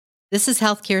This is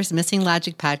Healthcare's Missing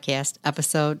Logic Podcast,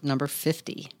 episode number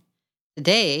 50.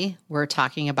 Today, we're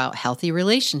talking about healthy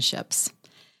relationships.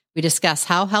 We discuss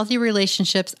how healthy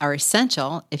relationships are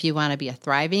essential if you want to be a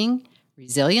thriving,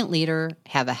 resilient leader,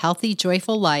 have a healthy,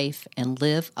 joyful life, and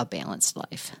live a balanced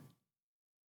life.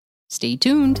 Stay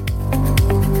tuned.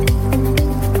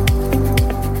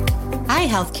 Hi,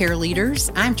 healthcare leaders.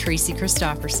 I'm Tracy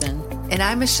Christofferson. And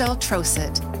I'm Michelle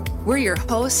Trosett. We're your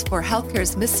hosts for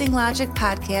Healthcare's Missing Logic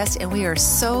Podcast, and we are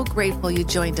so grateful you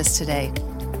joined us today.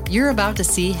 You're about to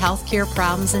see healthcare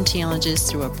problems and challenges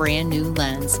through a brand new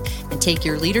lens and take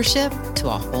your leadership to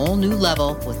a whole new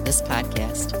level with this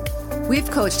podcast. We've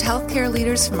coached healthcare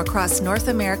leaders from across North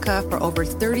America for over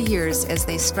 30 years as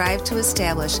they strive to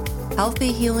establish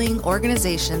healthy, healing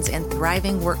organizations and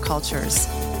thriving work cultures.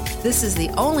 This is the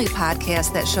only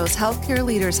podcast that shows healthcare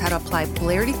leaders how to apply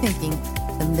polarity thinking,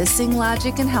 the missing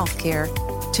logic in healthcare,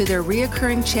 to their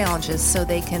reoccurring challenges so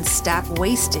they can stop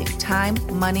wasting time,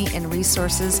 money, and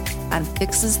resources on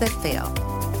fixes that fail.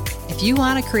 If you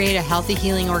want to create a healthy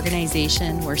healing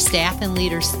organization where staff and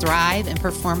leaders thrive and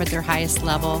perform at their highest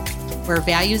level, where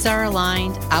values are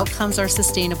aligned, outcomes are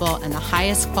sustainable, and the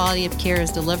highest quality of care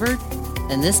is delivered,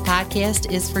 then this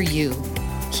podcast is for you.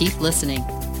 Keep listening.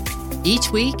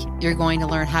 Each week, you're going to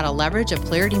learn how to leverage a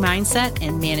polarity mindset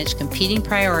and manage competing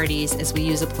priorities as we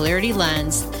use a polarity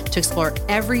lens to explore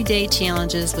everyday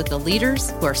challenges with the leaders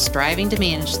who are striving to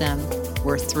manage them.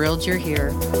 We're thrilled you're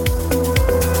here.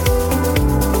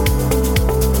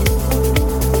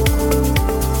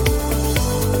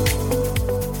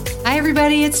 Hi,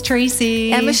 everybody. It's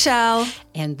Tracy. And Michelle.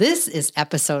 And this is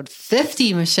episode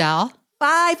 50, Michelle.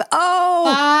 50. 50.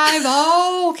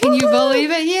 Can you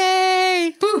believe it?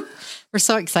 Yay. Woo. We're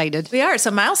so excited. We are. It's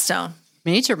a milestone.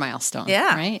 Major milestone.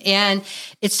 Yeah. Right. And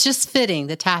it's just fitting.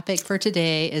 The topic for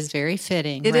today is very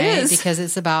fitting. It right? is. Because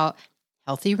it's about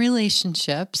healthy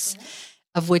relationships,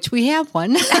 of which we have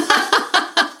one.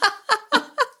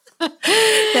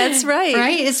 That's right.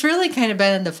 Right. It's really kind of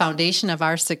been the foundation of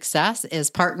our success as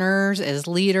partners, as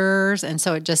leaders. And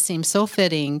so it just seems so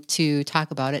fitting to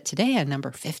talk about it today on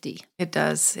number 50. It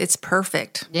does. It's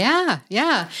perfect. Yeah.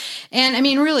 Yeah. And I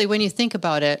mean, really, when you think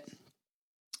about it,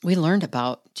 we learned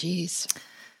about,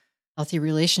 healthy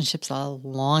relationships a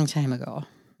long time ago,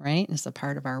 right? It's a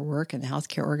part of our work in the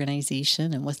healthcare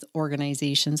organization and with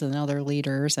organizations and other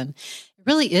leaders. And it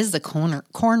really is the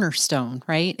cornerstone,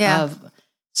 right, of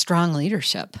strong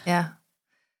leadership. Yeah.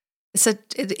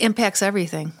 It impacts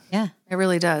everything. Yeah. It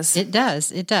really does. It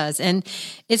does. It does. And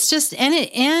it's just,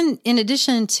 and in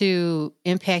addition to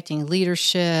impacting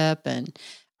leadership and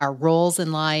our roles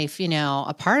in life,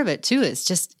 a part of it too is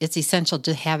just, it's essential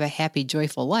to have a happy,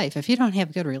 joyful life. If you don't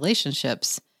have good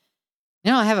relationships,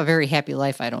 you don't have a very happy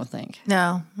life, I don't think.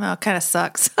 No, well, it kind of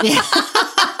sucks. Yeah.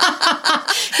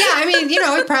 I mean,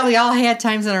 we probably all had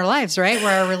times in our lives, right,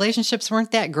 where our relationships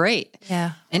weren't that great.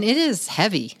 Yeah. And it is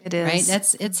heavy. It is.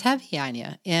 Right? It's heavy on you.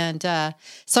 And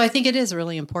so I think it is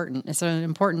really important. It's an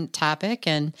important topic.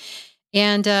 And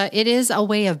it is a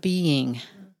way of being.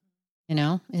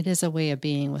 It is a way of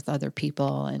being with other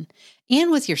people and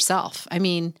with yourself. I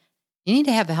mean, you need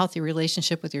to have a healthy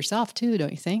relationship with yourself too,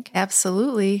 don't you think?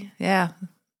 Absolutely. Yeah.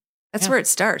 That's where it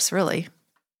starts, really.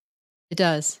 It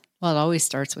does. Well, it always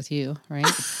starts with you, right?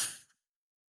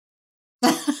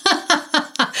 Well,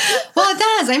 it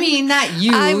does. I mean, not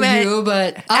you,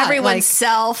 but everyone's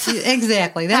self.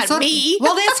 Exactly. That's not me.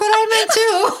 Well, that's what I meant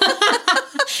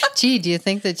too. Gee, do you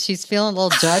think that she's feeling a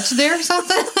little judged there or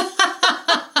something?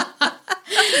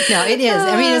 No, it is.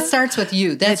 I mean, it starts with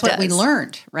you. That's what we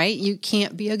learned, right? You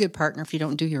can't be a good partner if you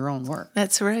don't do your own work.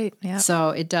 That's right. Yeah.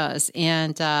 So it does.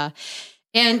 And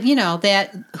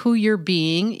that who you're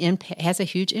being has a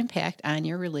huge impact on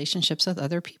your relationships with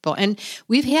other people. And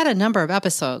we've had a number of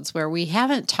episodes where we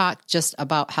haven't talked just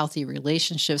about healthy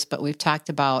relationships, but we've talked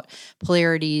about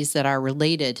polarities that are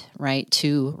related, right,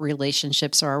 to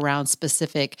relationships or around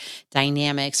specific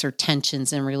dynamics or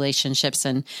tensions in relationships.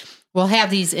 And we'll have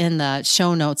these in the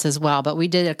show notes as well. But we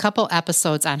did a couple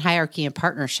episodes on hierarchy and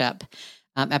partnership,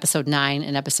 episode 9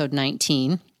 and episode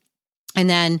 19. And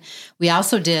then we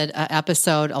also did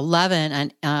episode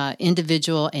 11 on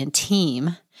individual and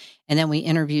team. And then we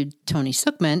interviewed Tony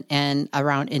Suchman and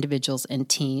around individuals and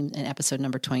team in episode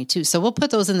number 22. So we'll put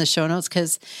those in the show notes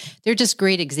because they're just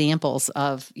great examples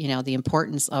of, the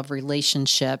importance of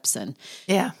relationships. And,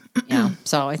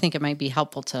 so I think it might be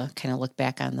helpful to kind of look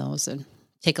back on those and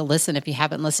take a listen if you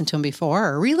haven't listened to them before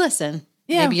or re-listen.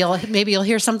 Yeah. Maybe you'll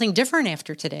hear something different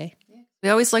after today. We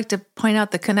always like to point out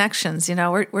the connections.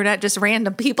 We're not just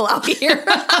random people out here.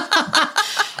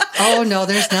 Oh, no,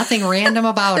 there's nothing random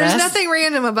about There's us. nothing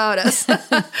random about us.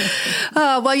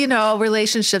 Well,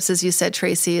 relationships, as you said,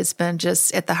 Tracy, has been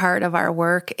just at the heart of our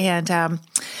work. And,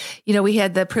 we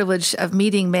had the privilege of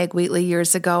meeting Meg Wheatley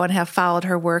years ago and have followed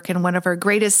her work. And one of her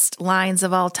greatest lines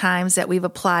of all times that we've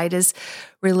applied is,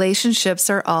 relationships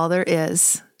are all there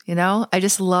is. I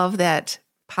just love that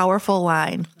powerful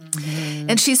line. Mm-hmm.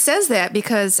 And she says that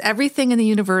because everything in the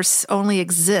universe only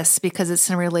exists because it's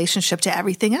in relationship to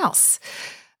everything else.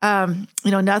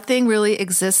 Nothing really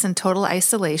exists in total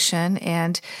isolation.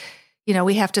 And,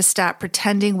 we have to stop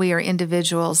pretending we are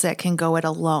individuals that can go it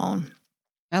alone.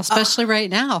 Especially right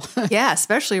now. Yeah,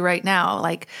 especially right now.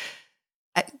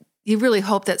 You really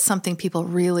hope that something people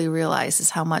really realize is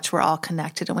how much we're all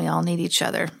connected and we all need each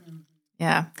other.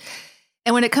 Yeah.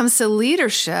 And when it comes to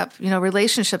leadership,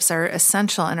 relationships are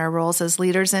essential in our roles as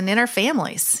leaders and in our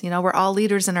families. We're all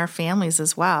leaders in our families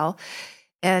as well.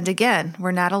 And again,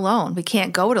 we're not alone. We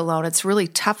can't go it alone. It's really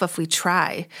tough if we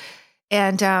try.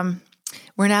 And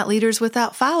we're not leaders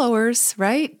without followers,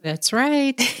 right? That's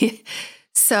right.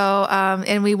 So,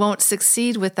 and we won't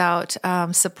succeed without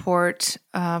support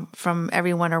from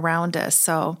everyone around us.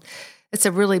 So it's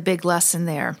a really big lesson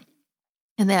there.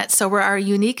 And so we're our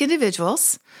unique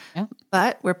individuals, yeah,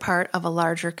 but we're part of a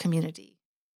larger community.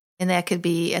 And that could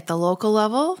be at the local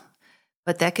level,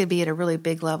 but that could be at a really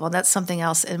big level. And that's something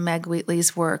else in Meg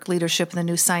Wheatley's work, Leadership in the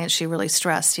New Science, she really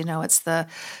stressed. It's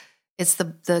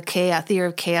the chaos, theory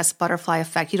of chaos butterfly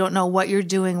effect. You don't know what you're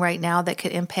doing right now that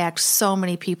could impact so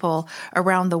many people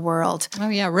around the world. Oh,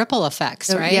 yeah, ripple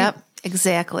effects, right? Yep,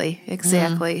 exactly.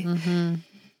 Mm-hmm.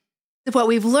 What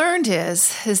we've learned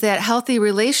is that healthy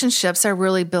relationships are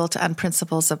really built on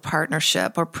principles of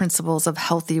partnership or principles of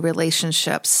healthy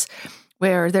relationships,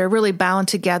 where they're really bound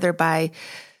together by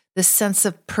this sense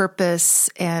of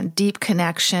purpose and deep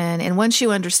connection. And once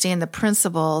you understand the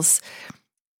principles,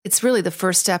 it's really the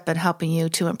first step in helping you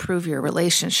to improve your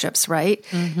relationships, right?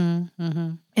 Mm-hmm,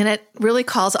 mm-hmm. And it really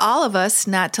calls all of us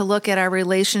not to look at our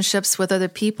relationships with other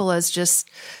people as just,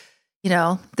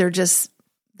 they're just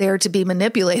there to be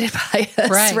manipulated by us,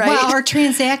 right? Well, or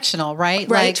transactional, right?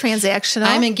 Right, transactional.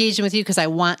 I'm engaging with you because I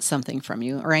want something from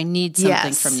you, or I need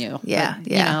something from you. Yeah,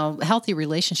 but, healthy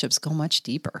relationships go much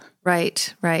deeper.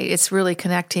 Right. It's really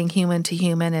connecting human to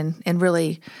human and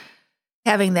really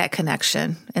having that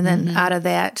connection. And then out of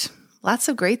that, lots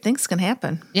of great things can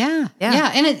happen. Yeah.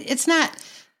 And it's not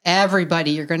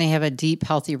everybody you're going to have a deep,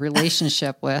 healthy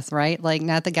relationship with, right? Like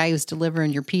not the guy who's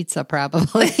delivering your pizza,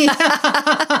 probably.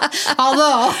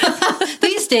 Although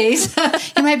these days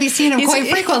you might be seeing him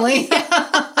quite frequently.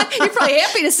 You're probably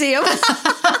happy to see him.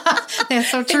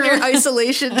 That's so true. In your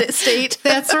isolation state.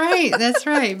 That's right.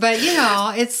 But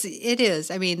it is.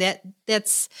 I mean,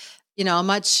 that's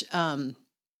much.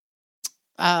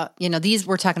 These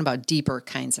we're talking about deeper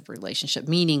kinds of relationship,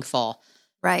 meaningful,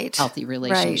 right, healthy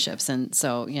relationships. Right. And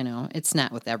so, it's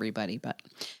not with everybody, but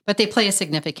they play a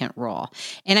significant role.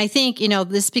 And I think,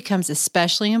 this becomes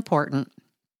especially important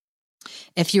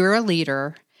if you're a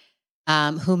leader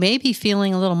who may be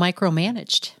feeling a little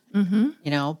micromanaged,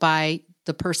 by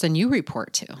the person you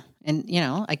report to. And,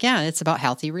 again, it's about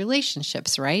healthy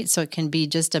relationships, right? So it can be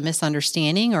just a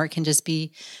misunderstanding, or it can just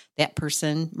be that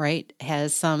person, right,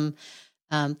 has some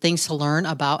things to learn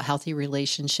about healthy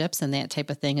relationships and that type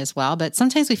of thing as well. But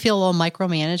sometimes we feel a little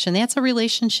micromanaged, and that's a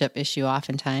relationship issue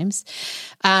oftentimes.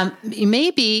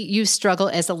 Maybe you struggle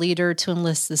as a leader to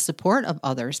enlist the support of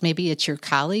others. Maybe it's your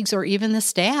colleagues or even the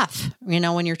staff,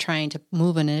 when you're trying to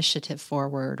move an initiative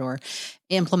forward or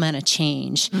implement a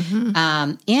change.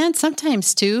 Mm-hmm. And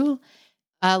sometimes too,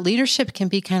 leadership can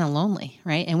be kind of lonely,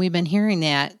 right? And we've been hearing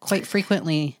that quite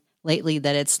frequently lately,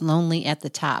 that it's lonely at the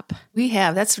top. We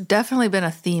have. That's definitely been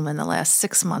a theme in the last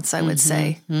 6 months, I would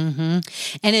say. Mm-hmm.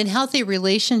 And in healthy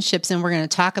relationships, and we're going to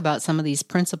talk about some of these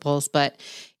principles, but,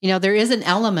 there is an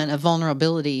element of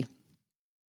vulnerability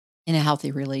in a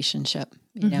healthy relationship,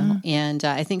 and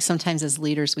I think sometimes as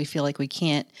leaders, we feel like we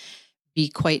can't be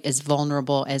quite as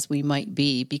vulnerable as we might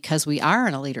be because we are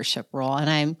in a leadership role. And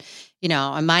I'm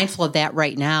mindful of that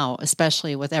right now,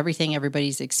 especially with everything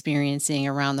everybody's experiencing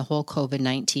around the whole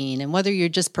COVID-19. And whether you're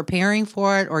just preparing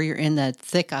for it or you're in the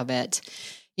thick of it,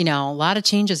 a lot of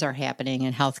changes are happening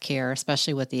in healthcare,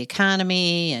 especially with the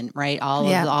economy and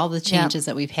all the changes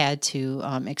that we've had to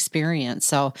experience.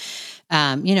 So,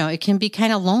 it can be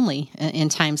kind of lonely in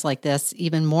times like this,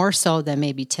 even more so than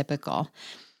maybe typical.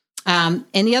 And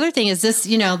the other thing is this,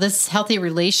 this healthy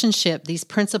relationship, these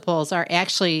principles are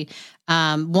actually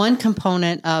one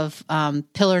component of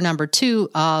pillar number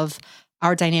 2 of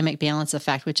our dynamic balance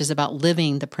effect, which is about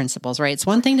living the principles, right? It's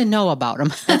one thing to know about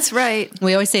them. That's right.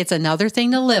 We always say it's another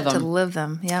thing to live them. To live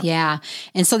them, yeah. Yeah.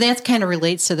 And so that kind of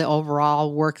relates to the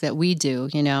overall work that we do,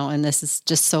 and this is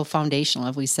just so foundational,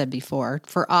 as we said before,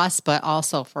 for us, but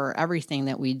also for everything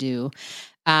that we do.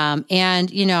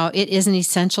 And it is an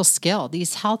essential skill.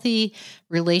 These healthy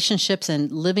relationships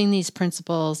and living these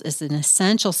principles is an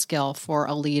essential skill for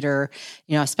a leader,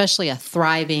 especially a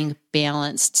thriving,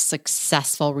 balanced,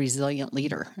 successful, resilient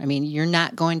leader. I mean, you're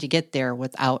not going to get there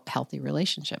without healthy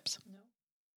relationships.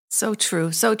 So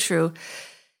true. So true.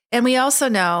 And we also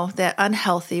know that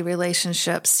unhealthy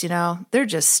relationships, they're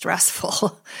just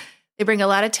stressful. They bring a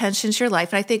lot of tension to your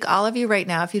life. And I think all of you right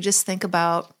now, if you just think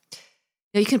about,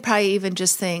 you can probably even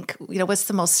just think, what's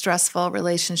the most stressful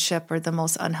relationship or the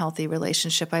most unhealthy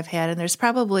relationship I've had? And there's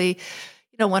probably,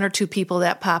 one or two people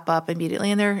that pop up immediately,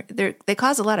 and they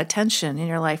cause a lot of tension in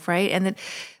your life, right? And then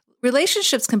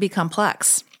relationships can be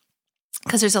complex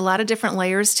because there's a lot of different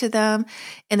layers to them,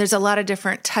 and there's a lot of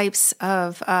different types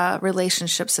of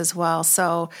relationships as well.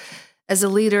 So as a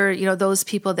leader, those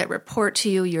people that report to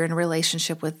you, you're in a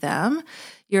relationship with them.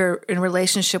 You're in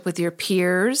relationship with your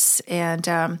peers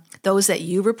and those that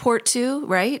you report to,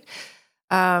 right?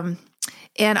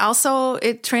 And also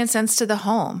it transcends to the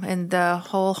home and the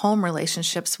whole home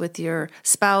relationships with your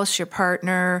spouse, your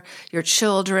partner, your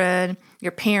children,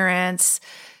 your parents,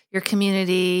 your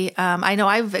community. I know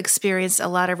I've experienced a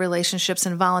lot of relationships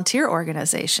in volunteer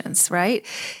organizations, right?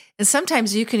 And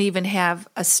sometimes you can even have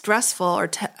a stressful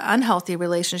or unhealthy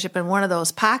relationship in one of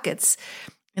those pockets,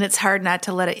 and it's hard not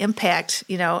to let it impact,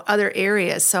 other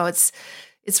areas. So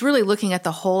it's really looking at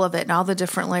the whole of it and all the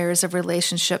different layers of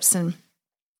relationships and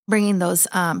bringing those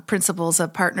principles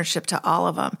of partnership to all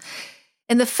of them.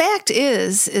 And the fact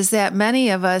is that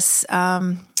many of us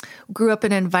grew up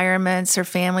in environments or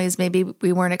families, maybe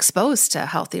we weren't exposed to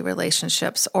healthy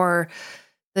relationships or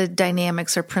the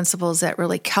dynamics or principles that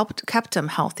really kept them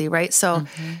healthy, right? So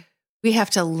we have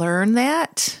to learn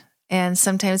that. And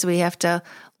sometimes we have to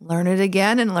learn it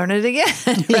again and learn it again,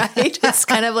 right? It's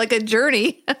kind of like a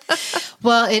journey.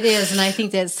 Well, it is. And I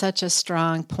think that's such a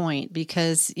strong point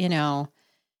because,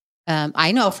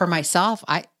 I know for myself,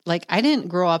 I didn't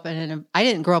grow up in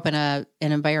an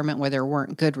environment where there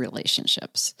weren't good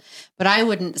relationships, but I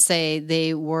wouldn't say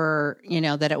they were,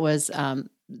 that it was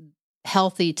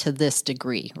healthy to this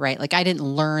degree, right? Like I didn't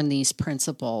learn these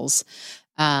principles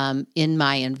in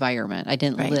my environment. I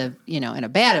didn't live, in a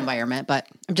bad environment, but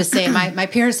I'm just saying my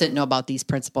parents didn't know about these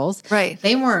principles. Right.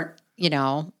 They weren't,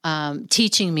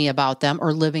 teaching me about them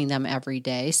or living them every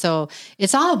day. So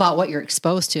it's all about what you're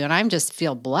exposed to. And I just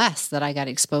feel blessed that I got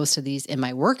exposed to these in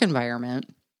my work environment.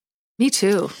 Me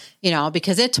too.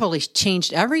 Because it totally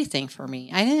changed everything for me.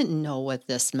 I didn't know what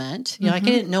this meant. I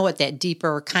didn't know what that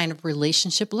deeper kind of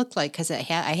relationship looked like because I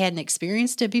hadn't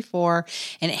experienced it before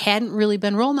and it hadn't really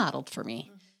been role modeled for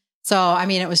me. So,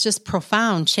 it was just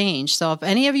profound change. So if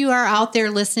any of you are out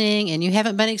there listening and you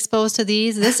haven't been exposed to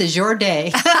these, this is your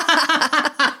day.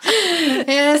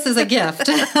 This is a gift.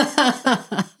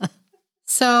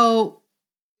 So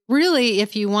really,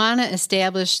 if you want to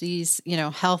establish these,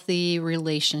 healthy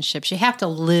relationships, you have to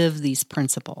live these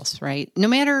principles, right? No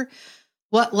matter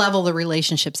what level the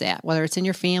relationship's at, whether it's in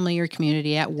your family, your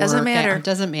community, at work. Doesn't matter. It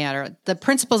doesn't matter. The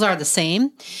principles are the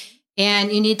same.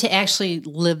 And you need to actually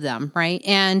live them, right?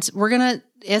 And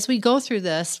as we go through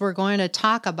this, we're going to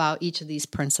talk about each of these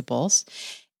principles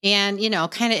and,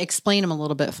 kind of explain them a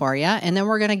little bit for you. And then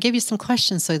we're going to give you some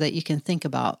questions so that you can think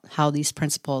about how these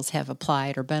principles have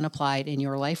applied or been applied in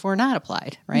your life or not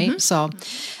applied, right? So,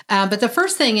 but the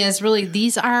first thing is really,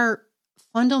 these are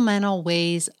fundamental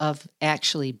ways of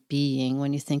actually being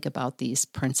when you think about these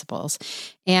principles.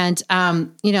 And,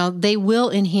 they will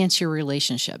enhance your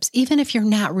relationships, even if you're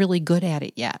not really good at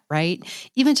it yet, right?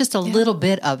 Even just a little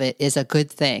bit of it is a good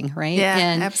thing, right? Yeah,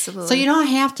 and absolutely. So you don't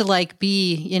have to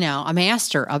be, a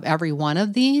master of every one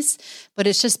of these, but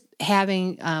it's just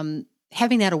having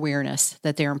that awareness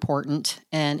that they're important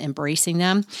and embracing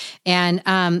them. And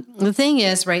the thing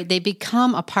is, right, they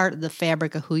become a part of the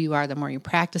fabric of who you are. The more you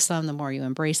practice them, the more you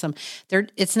embrace them.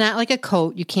 It's not like a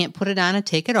coat. You can't put it on and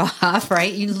take it off,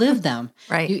 right? You live them.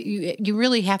 Right. You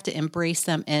really have to embrace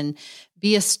them and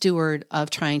be a steward of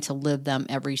trying to live them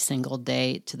every single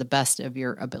day to the best of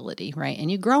your ability, right?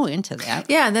 And you grow into that.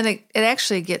 Yeah, and then it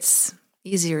actually gets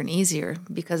easier and easier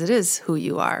because it is who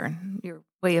you are, your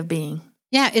way of being.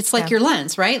 Yeah, it's like your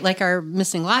lens, right? Like our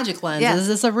missing logic lens. Yeah. This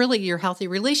is your healthy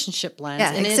relationship lens.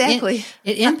 Yeah, and exactly.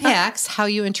 It impacts how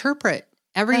you interpret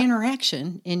every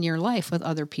interaction in your life with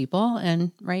other people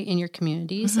and in your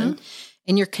communities and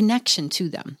your connection to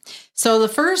them. So the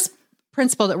first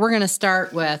principle that we're going to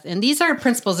start with, and these are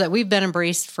principles that we've been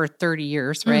embraced for 30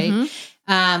 years, right?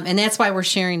 And that's why we're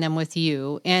sharing them with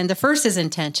you. And the first is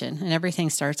intention, and everything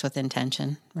starts with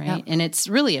intention, right? Yep. And it's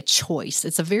really a choice.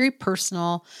 It's a very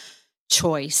personal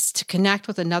choice to connect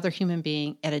with another human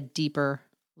being at a deeper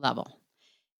level.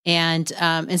 And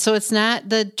so it's not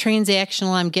the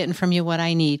transactional, I'm getting from you what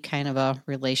I need kind of a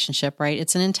relationship, right?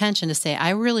 It's an intention to say,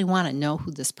 I really want to know who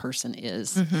this person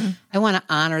is. I want to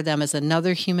honor them as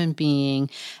another human being.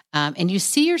 And you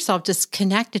see yourself just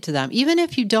connected to them. Even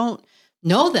if you don't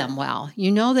know them well,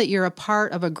 you know that you're a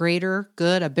part of a greater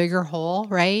good, a bigger whole,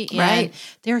 right? And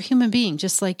they're a human being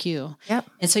just like you. Yep.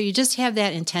 And so you just have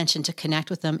that intention to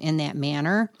connect with them in that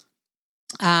manner.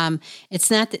 It's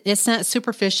not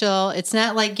superficial. It's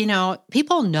not like,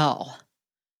 people know,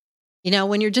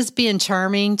 when you're just being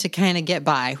charming to kind of get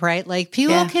by, right? Like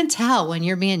people can tell when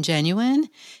you're being genuine,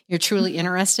 you're truly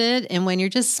interested. And when you're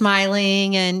just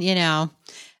smiling and,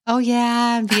 oh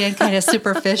yeah, I'm being kind of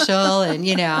superficial and,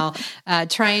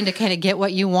 trying to kind of get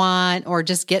what you want or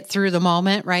just get through the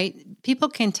moment, right? People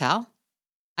can tell.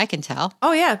 I can tell.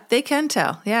 Oh yeah, they can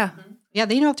tell. Yeah. Yeah,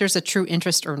 they know if there's a true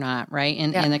interest or not, right?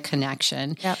 In the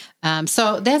connection. Yep.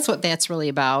 So that's what that's really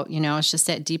about. It's just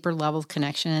that deeper level of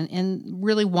connection and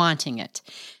really wanting it.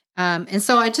 And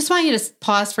so I just want you to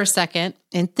pause for a second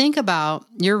and think about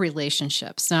your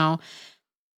relationships. Now,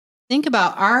 think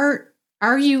about,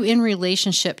 are you in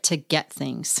relationship to get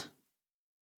things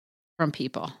from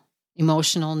people?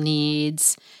 Emotional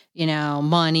needs,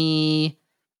 money,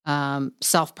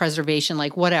 self-preservation,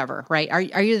 like whatever, right? Are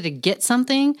you there to get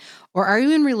something, or are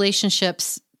you in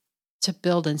relationships to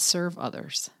build and serve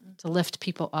others, to lift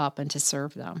people up and to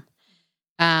serve them?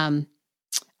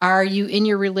 Are you in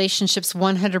your relationships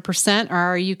 100%, or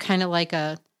are you kind of like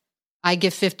I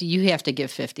give 50, you have to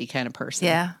give 50 kind of person?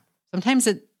 Yeah. Sometimes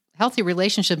healthy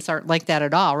relationships aren't like that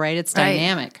at all, right? It's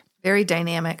dynamic. Very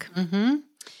dynamic. Mm-hmm.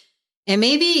 And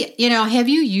maybe, have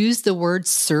you used the word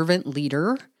servant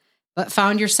leader, but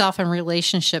found yourself in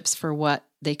relationships for what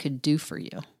they could do for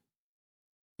you?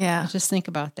 Yeah. Just think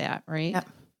about that, right?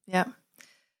 Yep.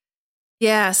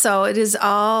 Yeah. So it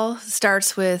all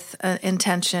starts with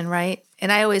intention, right?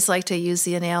 And I always like to use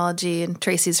the analogy, and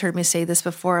Tracy's heard me say this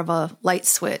before, of a light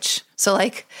switch. So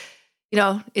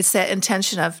it's that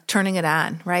intention of turning it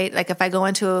on, right? Like if I go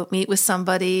into a meet with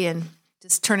somebody and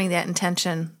just turning that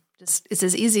intention, it's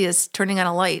as easy as turning on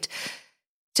a light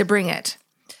to bring it.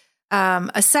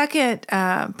 A second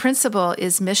principle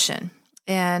is mission.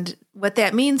 And what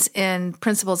that means in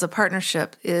principles of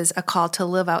partnership is a call to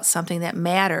live out something that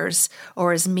matters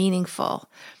or is meaningful.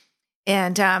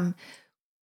 And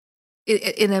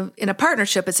in a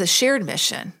partnership, it's a shared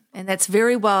mission. And that's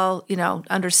very well,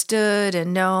 understood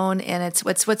and known. And it's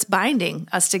what's binding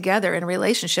us together in a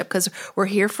relationship, because we're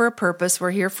here for a purpose.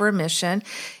 We're here for a mission.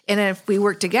 And if we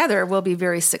work together, we'll be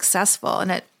very successful.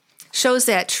 And it shows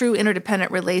that true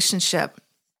interdependent relationship,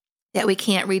 that we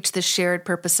can't reach the shared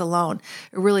purpose alone.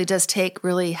 It really does take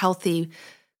really healthy,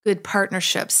 good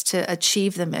partnerships to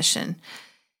achieve the mission.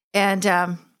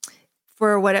 And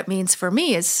for what it means for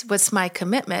me is, what's my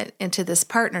commitment into this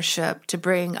partnership to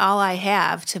bring all I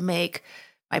have to make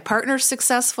my partner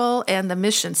successful and the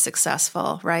mission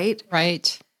successful, right?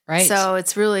 Right. So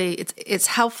it's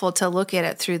helpful to look at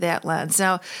it through that lens.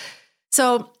 Now,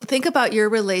 so think about your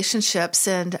relationships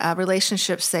and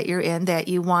relationships that you're in that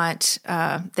you want,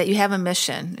 that you have a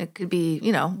mission. It could be,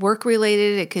 work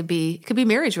related. It could be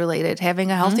marriage related,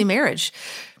 having a healthy marriage.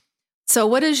 So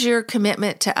what is your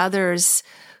commitment to others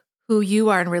who you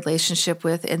are in relationship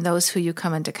with and those who you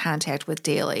come into contact with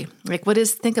daily? Like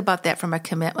think about that from a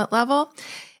commitment level.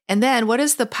 And then what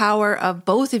is the power of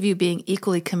both of you being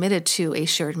equally committed to a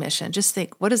shared mission? Just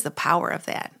think, what is the power of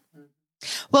that?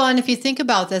 Well, and if you think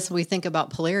about this, we think about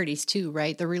polarities too,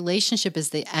 right? The relationship is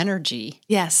the energy.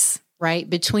 Yes. Right?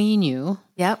 Between you.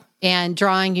 Yep. And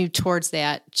drawing you towards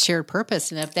that shared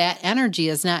purpose. And if that energy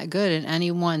is not good in any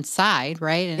one side,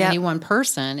 right? In any one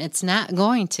person, it's not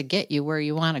going to get you where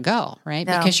you want to go, right?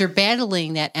 No. Because you're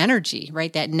battling that energy,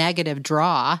 right? That negative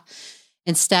draw,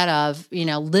 instead of,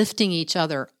 lifting each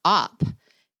other up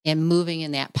and moving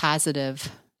in that positive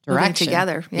direction. Moving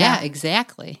together. Yeah,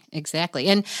 exactly.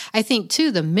 And I think too,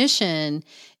 the mission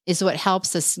is what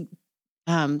helps us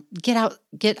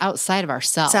get outside of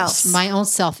ourselves, my own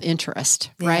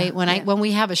self-interest, right? When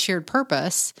we have a shared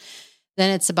purpose,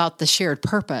 then it's about the shared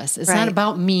purpose. It's not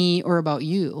about me or about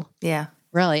you. Yeah.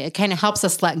 Really. It kind of helps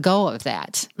us let go of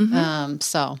that. Mm-hmm.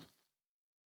 So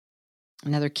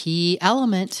another key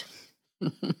element.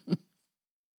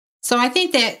 So I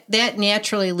think that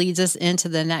naturally leads us into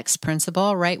the next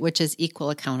principle, right? Which is equal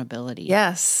accountability.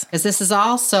 Yes. Because this is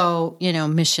also,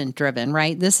 mission driven,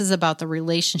 right? This is about the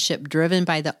relationship driven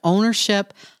by the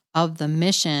ownership of the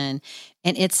mission.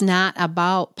 And it's not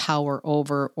about power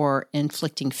over or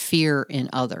inflicting fear in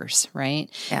others, right?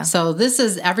 Yeah. So this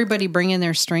is everybody bringing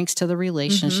their strengths to the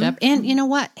relationship. And you know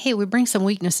what? Hey, we bring some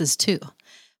weaknesses too.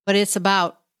 But it's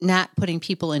about not putting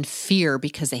people in fear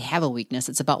because they have a weakness.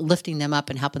 It's about lifting them up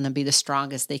and helping them be the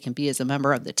strongest they can be as a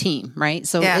member of the team, right?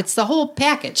 So it's the whole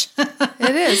package.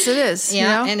 It is.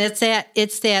 Yeah, and it's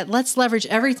that let's leverage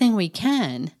everything we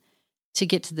can to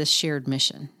get to this shared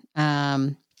mission.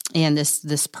 And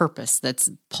this purpose that's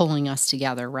pulling us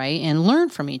together, right? And learn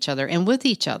from each other and with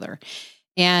each other.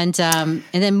 And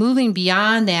then moving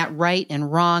beyond that right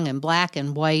and wrong and black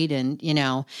and white. And,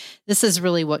 this is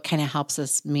really what kind of helps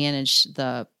us manage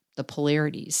the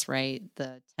polarities, right?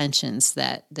 The tensions,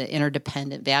 the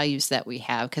interdependent values that we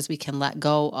have, because we can let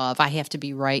go of, I have to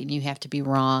be right and you have to be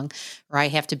wrong, or I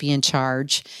have to be in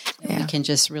charge. Yeah. We can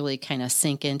just really kind of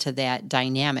sink into that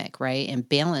dynamic, right? And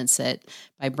balance it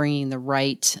by bringing the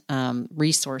right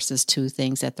resources to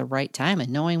things at the right time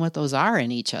and knowing what those are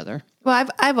in each other. Well,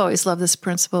 I've always loved this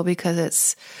principle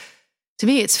because to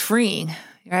me, it's freeing,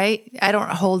 right? I don't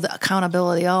hold the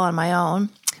accountability all on my own.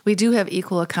 We do have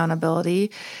equal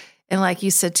accountability. And like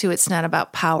you said, too, it's not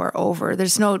about power over.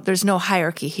 There's no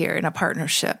hierarchy here in a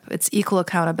partnership. It's equal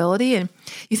accountability. And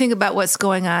you think about what's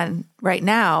going on right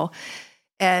now,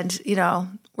 and,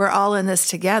 we're all in this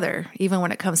together, even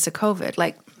when it comes to COVID.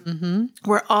 Like,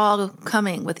 we're all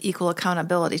coming with equal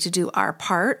accountability to do our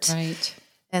part. Right.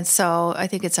 And so I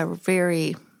think it's a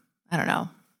very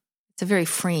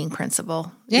freeing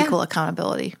principle, equal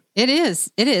accountability. It is.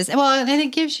 Well, and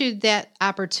it gives you that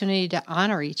opportunity to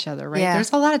honor each other, right? Yeah.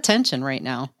 There's a lot of tension right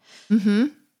now,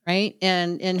 right?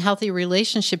 And in healthy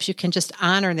relationships, you can just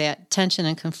honor that tension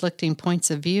and conflicting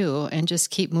points of view and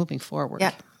just keep moving forward,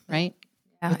 right?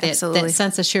 Yeah, with absolutely. That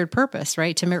sense of shared purpose,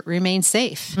 right? To remain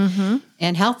safe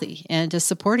and healthy and to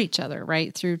support each other,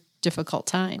 right? Through difficult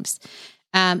times.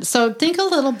 So think a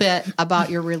little bit about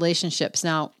your relationships.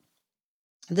 Now,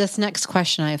 this next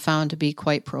question I found to be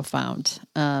quite profound.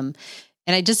 And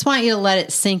I just want you to let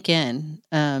it sink in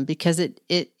because it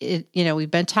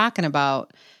we've been talking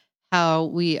about how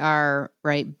we are,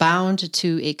 right, bound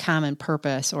to a common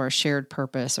purpose or a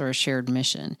shared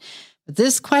mission. But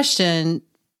this question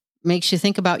makes you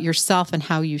think about yourself and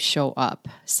how you show up.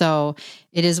 So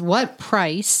it is, what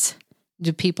price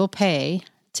do people pay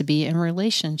to be in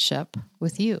relationship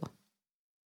with you?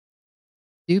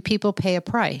 Do people pay a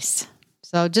price?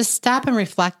 So just stop and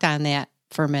reflect on that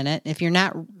for a minute. If you're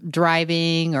not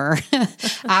driving or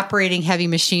operating heavy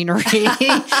machinery,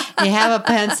 you have a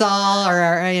pencil or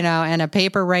and a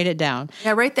paper, write it down.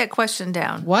 Yeah, write that question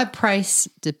down. What price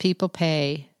do people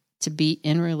pay to be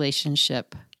in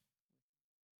relationship?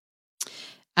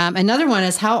 Another one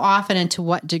is, how often and to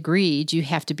what degree do you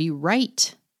have to be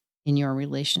right in your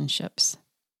relationships?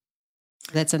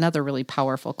 That's another really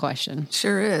powerful question.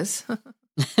 Sure is.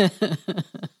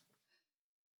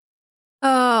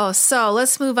 So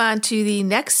let's move on to the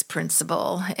next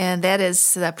principle, and that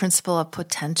is the principle of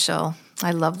potential.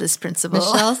 I love this principle.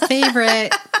 Michelle's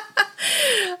favorite.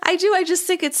 I do. I just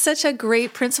think it's such a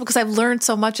great principle because I've learned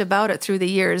so much about it through the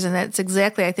years, and that's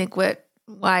exactly, I think,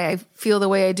 why I feel the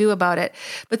way I do about it.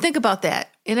 But think about that.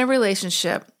 In a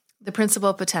relationship, the principle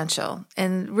of potential,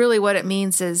 and really what it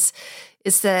means is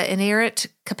the inherent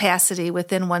capacity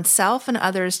within oneself and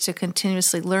others to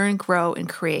continuously learn, grow, and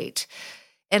create.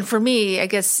 And for me, I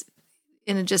guess,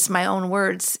 in just my own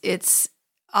words, it's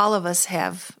all of us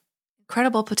have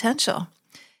incredible potential,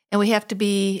 and we have to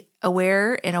be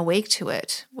aware and awake to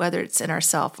it, whether it's in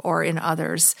ourselves or in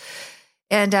others.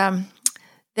 And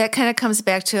that kind of comes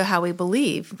back to how we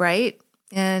believe, right?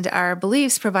 And our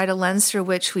beliefs provide a lens through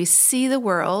which we see the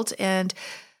world and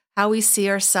how we see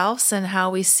ourselves and how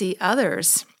we see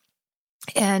others.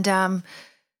 And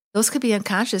those could be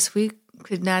unconscious. We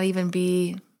could not even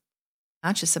be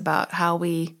conscious about how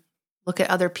we look at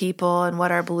other people and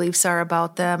what our beliefs are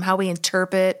about them, how we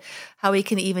interpret, how we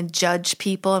can even judge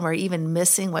people, and we're even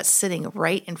missing what's sitting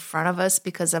right in front of us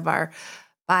because of our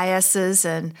biases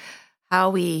and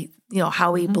how we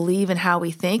believe and how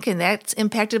we think. And that's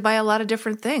impacted by a lot of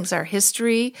different things: our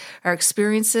history, our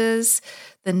experiences,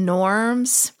 the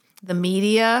norms, the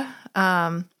media.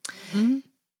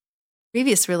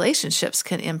 Previous relationships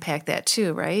can impact that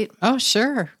too, right? Oh,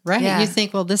 sure. Right. Yeah. You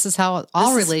think, well, this is how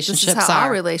all relationships this is how all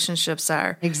relationships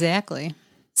are. Exactly.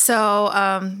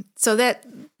 So, so that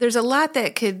there's a lot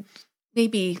that could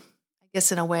maybe, I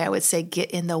guess in a way I would say,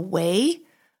 get in the way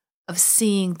of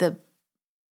seeing the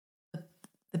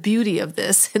the beauty of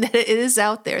this, and that it is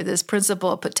out there, this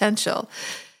principle of potential.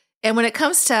 And when it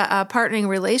comes to partnering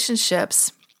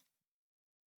relationships,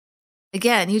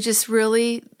 again, you just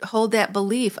really hold that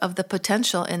belief of the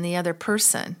potential in the other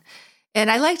person. And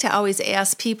I like to always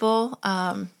ask people,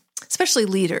 especially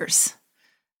leaders,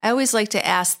 I always like to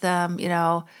ask them,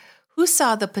 who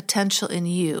saw the potential in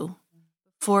you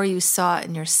before you saw it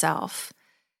in yourself?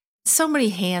 So many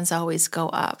hands always go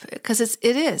up because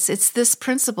it's this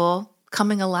principle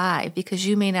coming alive because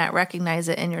you may not recognize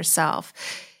it in yourself.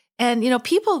 And,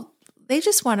 people, they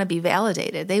just want to be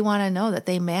validated. They want to know that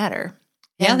they matter.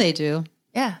 Yeah, they do.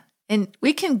 Yeah. And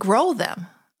we can grow them.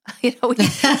 We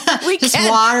just can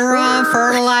water them,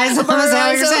 fertilize them. Is that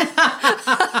what you're saying?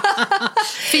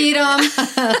 Feed them.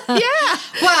 Yeah.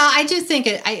 Well, I do think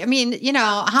I mean,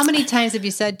 how many times have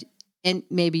you said, and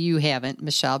maybe you haven't,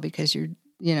 Michelle, because you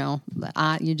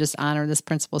just honor this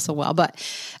principle so well, but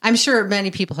I'm sure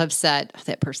many people have said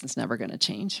that person's never going to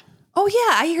change. Oh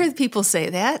yeah. I hear people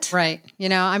say that. Right.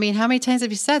 How many times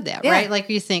have you said that, Yeah. right? Like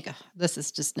you think, this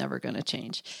is just never going to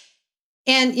change.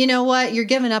 And you know what? You're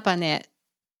giving up on that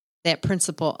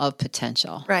principle of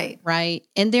potential. Right. Right.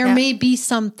 And there may be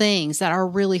some things that are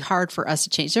really hard for us to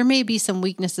change. There may be some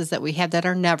weaknesses that we have that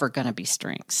are never going to be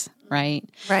strengths. Right.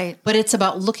 Right. But it's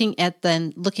about looking at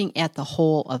the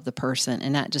whole of the person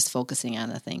and not just focusing on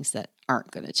the things that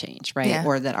aren't going to change. Right. Yeah.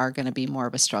 Or that are going to be more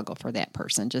of a struggle for that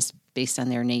person just based on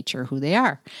their nature, who they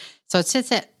are. So it's just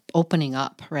that opening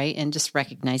up, right? And just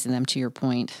recognizing them, to your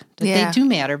point, that they do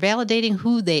matter, validating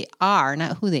who they are,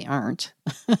 not who they aren't.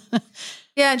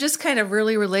 Yeah, just kind of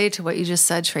really related to what you just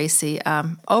said, Tracy.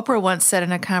 Oprah once said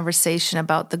in a conversation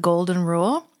about the golden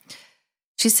rule,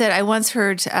 she said, I once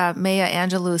heard Maya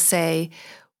Angelou say,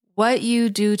 what you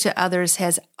do to others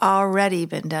has already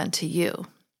been done to you.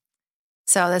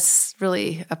 So that's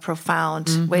really a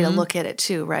profound way to look at it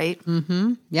too, right?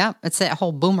 Mm-hmm. Yeah, it's that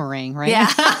whole boomerang, right? Yeah.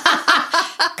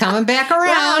 Coming back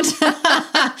around.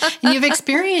 And you've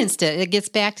experienced it. It gets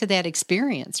back to that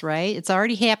experience, right? It's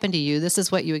already happened to you. This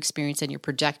is what you experienced, and you're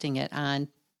projecting it on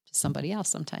somebody else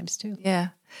sometimes too. Yeah.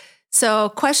 So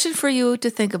question for you to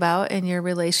think about in your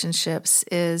relationships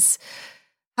is,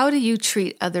 how do you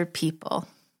treat other people?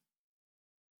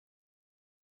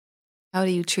 How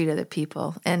do you treat other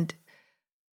people? And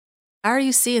are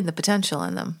you seeing the potential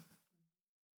in them?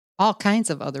 All kinds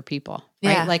of other people,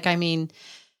 right? Yeah. Like,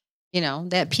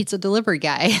 that pizza delivery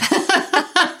guy.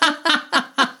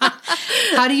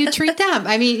 How do you treat them?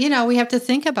 We have to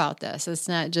think about this. It's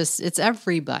not just, it's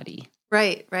everybody.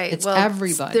 Right. It's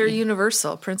everybody. They're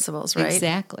universal principles, right?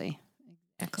 Exactly.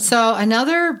 So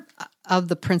another of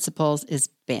the principles is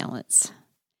balance.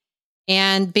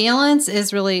 And balance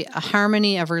is really a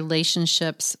harmony of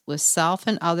relationships with self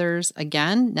and others,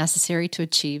 again, necessary to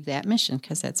achieve that mission,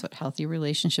 because that's what healthy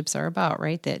relationships are about,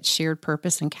 right? That shared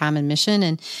purpose and common mission.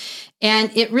 And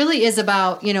it really is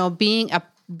about,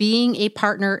 being a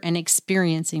partner and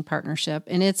experiencing partnership.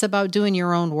 And it's about doing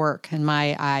your own work in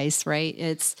my eyes, right?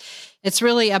 It's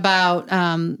really about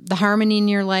the harmony in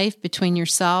your life between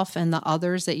yourself and the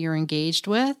others that you're engaged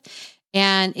with.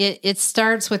 And it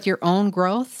starts with your own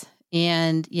growth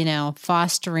and,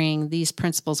 fostering these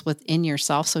principles within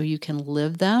yourself so you can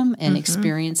live them and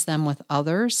experience them with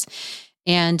others.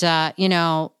 And, as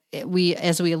we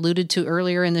alluded to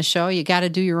earlier in the show, you got to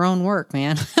do your own work,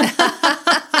 man.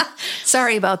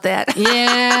 Sorry about that.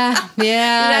 Yeah.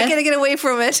 You're not going to get away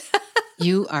from it.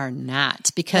 You are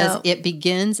not, because it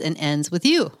begins and ends with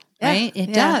you, right?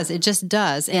 It does. It just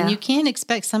does. And you can't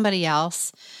expect somebody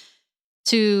else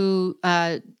to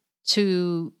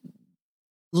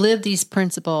live these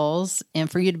principles and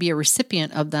for you to be a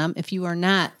recipient of them if you are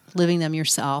not living them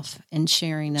yourself and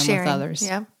sharing them with others.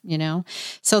 Yeah.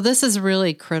 So this is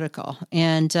really critical.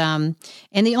 And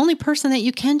the only person that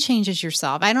you can change is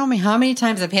yourself. I don't know how many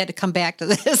times I've had to come back to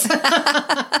this.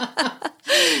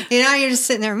 You're just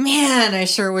sitting there, man, I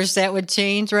sure wish that would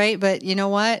change, right? But you know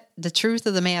what? The truth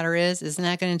of the matter is it's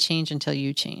not going to change until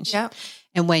you change. Yep.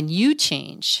 And when you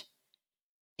change,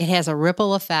 it has a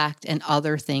ripple effect and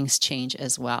other things change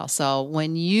as well. So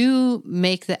when you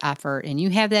make the effort and you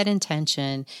have that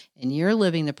intention and you're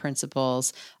living the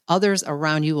principles, others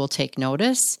around you will take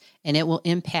notice and it will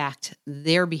impact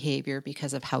their behavior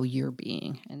because of how you're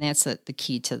being. And that's the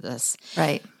key to this.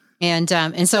 Right. And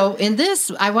so in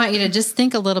this, I want you to just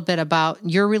think a little bit about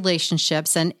your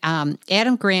relationships. And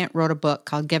Adam Grant wrote a book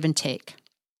called Give and Take.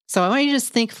 So I want you to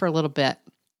just think for a little bit.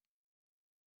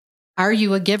 Are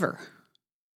you a giver?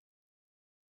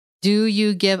 Do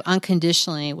you give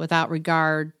unconditionally without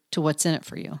regard to what's in it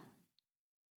for you?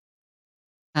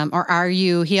 Or are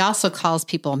you, he also calls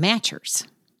people matchers.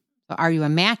 Are you a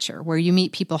matcher, where you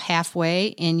meet people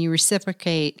halfway and you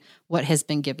reciprocate what has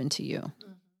been given to you?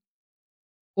 Mm-hmm.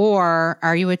 Or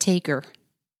are you a taker?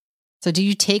 So do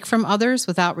you take from others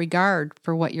without regard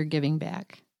for what you're giving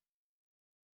back?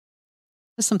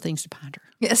 There's some things to ponder.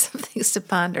 Yeah, some things to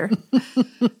ponder.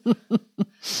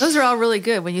 Those are all really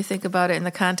good when you think about it in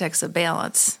the context of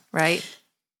balance, right?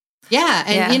 Yeah.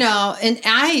 And, and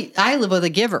I live with a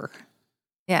giver.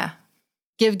 Yeah.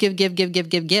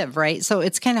 Give, right? So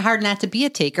it's kind of hard not to be a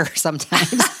taker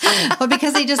sometimes, but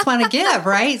because they just want to give,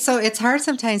 right? So it's hard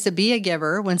sometimes to be a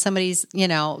giver when somebody's,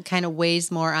 kind of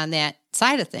weighs more on that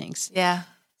side of things. Yeah.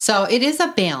 So it is a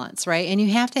balance, right? And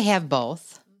you have to have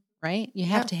both, right? You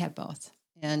have to have both.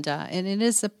 And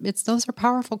those are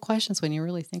powerful questions when you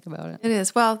really think about it. It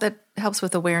is. Well, that helps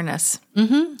with awareness.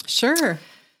 Mm-hmm. Sure.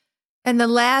 And the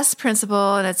last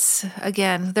principle, and it's,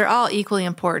 again, they're all equally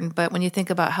important, but when you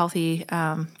think about healthy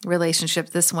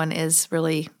relationships, this one is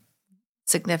really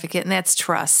significant, and that's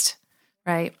trust,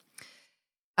 right?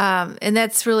 And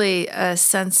that's really a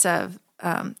sense of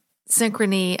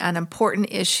synchrony on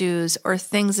important issues or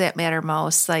things that matter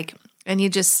most, and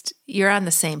you're on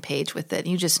the same page with it, and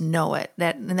you just know it,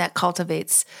 and that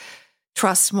cultivates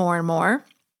trust more and more.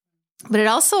 But it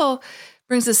also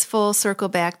brings us full circle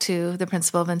back to the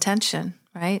principle of intention,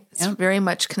 right? It's very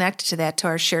much connected to that, to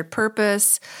our shared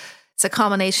purpose. It's a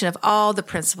culmination of all the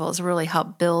principles really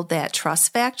help build that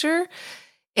trust factor.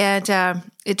 And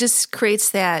it just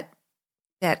creates that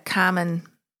common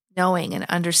knowing and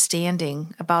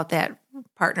understanding about that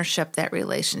partnership, that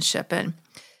relationship. And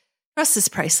trust is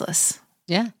priceless.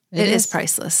 Yeah. It is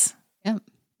priceless. Yeah.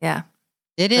 Yeah.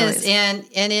 It is. And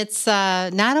it's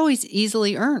not always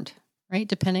easily earned, right?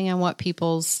 Depending on what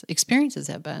people's experiences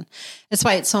have been. That's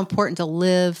why it's so important to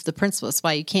live the principles. That's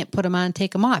why you can't put them on and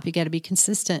take them off. You got to be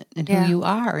consistent in who you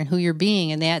are and who you're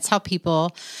being. And that's how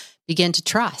people begin to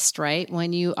trust, right?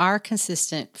 When you are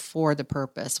consistent for the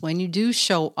purpose, when you do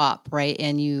show up, right?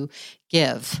 And you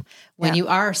give, when you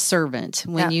are a servant,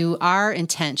 when you are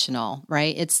intentional,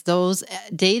 right? It's those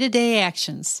day-to-day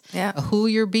actions of who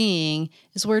you're being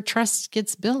is where trust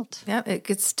gets built. Yeah, it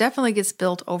definitely gets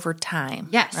built over time.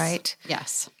 Yes. Right?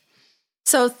 Yes.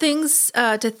 So things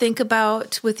to think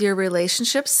about with your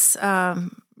relationships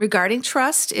regarding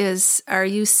trust is, are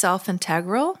you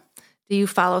self-integral? Do you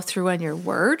follow through on your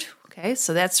word? Okay,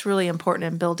 so that's really important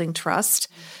in building trust.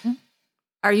 Mm-hmm.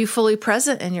 Are you fully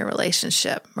present in your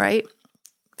relationship, right?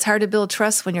 It's hard to build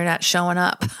trust when you're not showing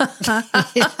up.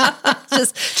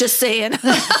 Just saying.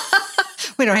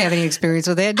 We don't have any experience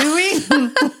with that, do we?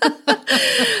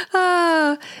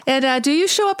 And do you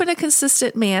show up in a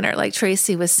consistent manner, like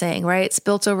Tracy was saying, right? It's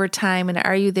built over time, and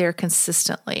are you there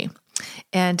consistently?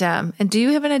 And do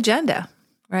you have an agenda?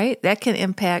 Right? That can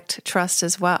impact trust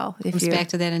as well. It comes back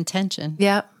to that intention.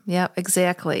 Yep,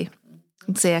 exactly.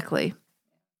 Exactly.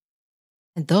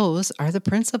 And those are the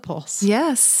principles.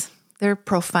 Yes. They're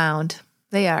profound.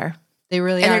 They are. They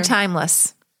really are. And they're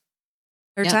timeless.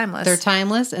 They're timeless. They're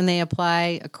timeless, and they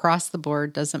apply across the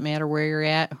board. Doesn't matter where you're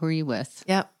at, who are you with.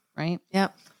 Yep. Right?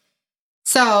 Yep.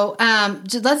 So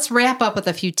let's wrap up with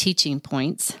a few teaching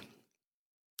points.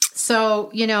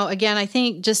 So, again, I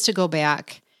think just to go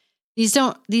back, these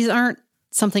aren't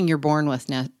something you're born with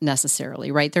necessarily,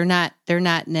 right? They're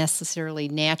not necessarily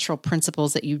natural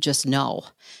principles that you just know.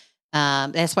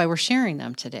 That's why we're sharing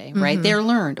them today, right? Mm-hmm. They're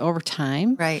learned over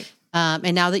time. Right.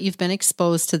 And now that you've been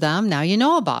exposed to them, now you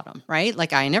know about them, right?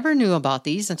 Like I never knew about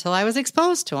these until I was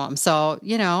exposed to them. So,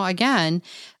 again,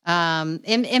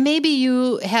 and maybe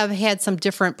you have had some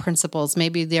different principles.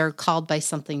 Maybe they're called by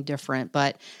something different,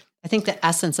 but I think the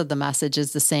essence of the message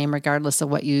is the same, regardless of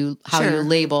how you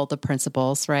label the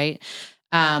principles, right?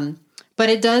 But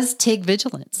it does take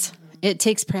vigilance. Mm-hmm. It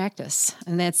takes practice.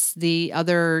 And that's the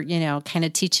other, kind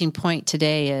of teaching point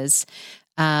today is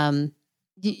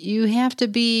you have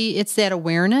to it's that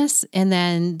awareness and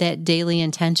then that daily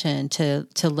intention to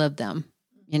live them,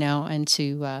 and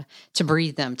to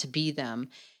breathe them, to be them.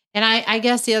 And I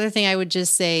guess the other thing I would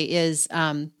just say is,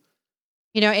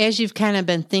 as you've kind of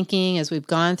been thinking, as we've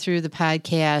gone through the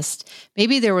podcast,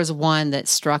 maybe there was one that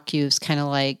struck you as kind of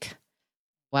like,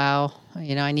 wow,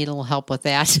 I need a little help with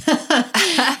that.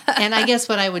 And I guess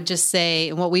what I would just say,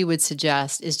 and what we would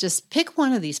suggest is just pick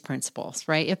one of these principles,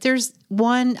 right? If there's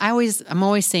one, I'm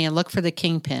always saying, look for the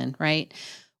kingpin, right?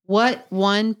 What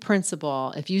one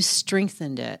principle, if you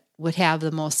strengthened it, would have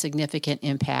the most significant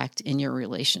impact in your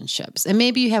relationships. And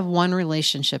maybe you have one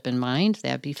relationship in mind,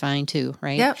 that'd be fine too,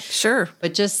 right? Yep, sure.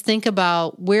 But just think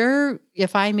about where,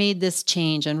 if I made this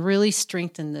change and really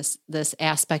strengthen this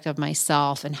aspect of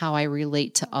myself and how I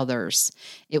relate to others,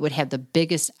 it would have the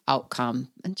biggest outcome.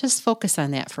 And just focus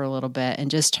on that for a little bit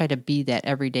and just try to be that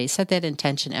every day. Set that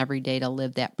intention every day to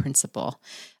live that principle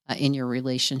in your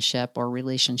relationship or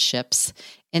relationships,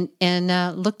 and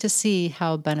look to see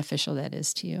how beneficial that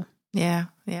is to you. Yeah.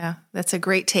 That's a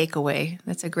great takeaway.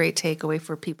 That's a great takeaway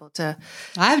for people to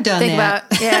I've done think that.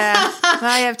 about. Yeah,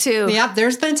 I have too. Yep,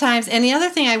 there's been times. And the other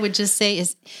thing I would just say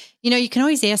is, you can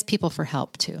always ask people for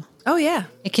help too. Oh, yeah.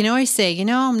 You can always say,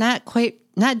 I'm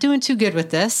not doing too good with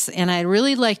this, and I'd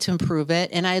really like to improve it,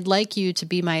 and I'd like you to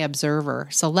be my observer.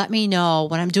 So let me know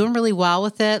when I'm doing really well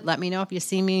with it. Let me know if you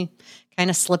see me kind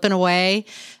of slipping away,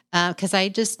 because I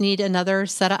just need another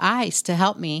set of eyes to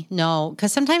help me know,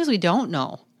 because sometimes we don't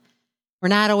know. We're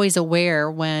not always aware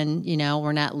when,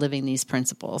 we're not living these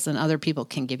principles, and other people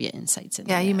can give you insights into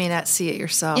that. You may not see it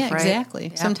yourself, Yeah, right? exactly.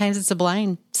 Yep. Sometimes it's a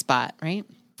blind spot, right?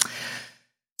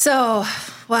 So,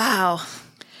 wow.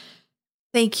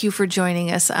 Thank you for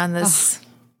joining us on this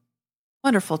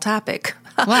wonderful topic.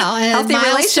 Well, and healthy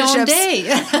milestone relationships. day.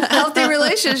 Healthy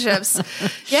relationships.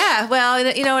 Yeah. Well,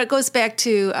 it goes back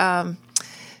to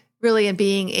really in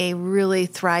being a really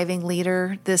thriving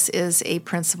leader. This is a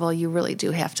principle you really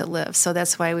do have to live. So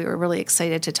that's why we were really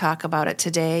excited to talk about it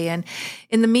today. And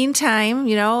in the meantime,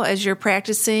 as you're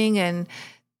practicing and,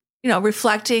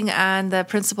 reflecting on the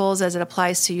principles as it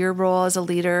applies to your role as a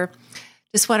leader,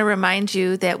 just want to remind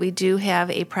you that we do have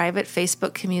a private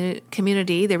Facebook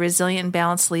community, the Resilient and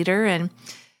Balanced Leader, and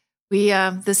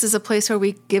this is a place where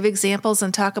we give examples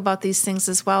and talk about these things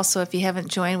as well. So if you haven't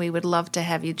joined, we would love to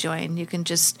have you join. You can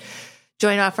just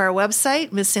join off our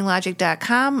website,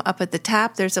 missinglogic.com. Up at the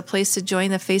top, there's a place to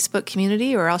join the Facebook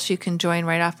community, or else you can join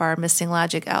right off our Missing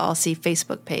Logic LLC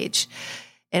Facebook page.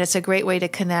 And it's a great way to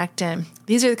connect. And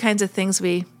these are the kinds of things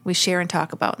we share and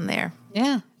talk about in there.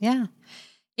 Yeah. And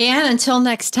until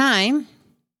next time,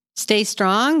 stay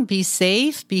strong, be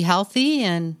safe, be healthy,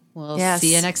 and we'll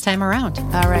see you next time around.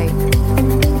 All right.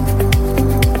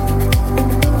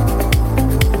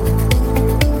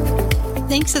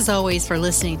 Thanks as always for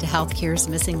listening to Healthcare's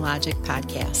Missing Logic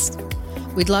podcast.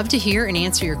 We'd love to hear and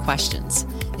answer your questions.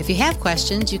 If you have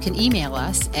questions, you can email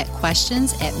us at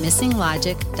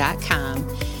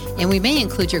questions@missinglogic.com, and we may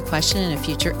include your question in a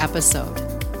future episode.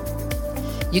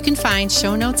 You can find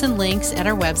show notes and links at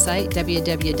our website,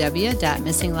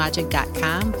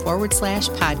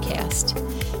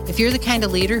 www.missinglogic.com/podcast. If you're the kind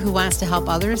of leader who wants to help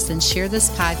others, then share this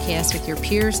podcast with your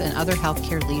peers and other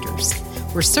healthcare leaders.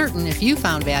 We're certain if you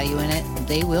found value in it,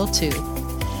 they will too.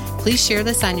 Please share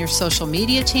this on your social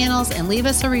media channels and leave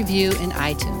us a review in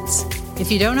iTunes.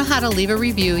 If you don't know how to leave a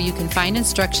review, you can find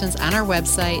instructions on our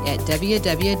website at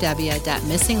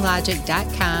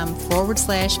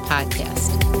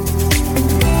www.missinglogic.com/podcast.